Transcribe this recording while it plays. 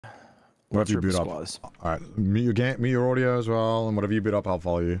What have you beat up? All right, me your audio as well, and whatever you beat up, I'll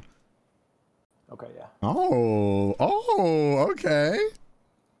follow you. Okay, yeah. Oh, okay.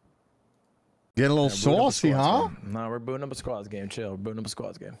 Getting a little saucy, huh? No, we're booting up a squads game. Chill. We're booting up a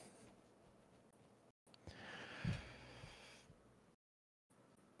squads game.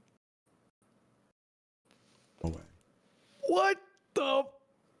 No way. What the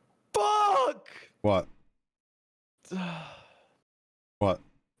fuck? What? What?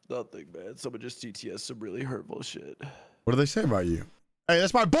 Nothing, man. Someone just GTS some really hurtful shit. What do they say about you? Hey,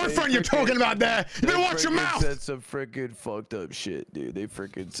 that's my boyfriend you're talking about there. You better watch your mouth. They said some freaking fucked up shit, dude. They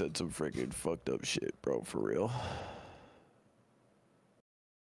freaking said some freaking fucked up shit, bro. For real.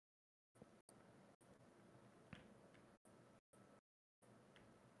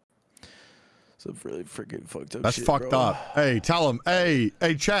 Some really freaking fucked up shit. That's fucked up. Hey, tell him. Hey,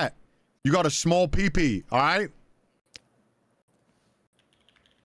 chat. You got a small pee-pee, all right?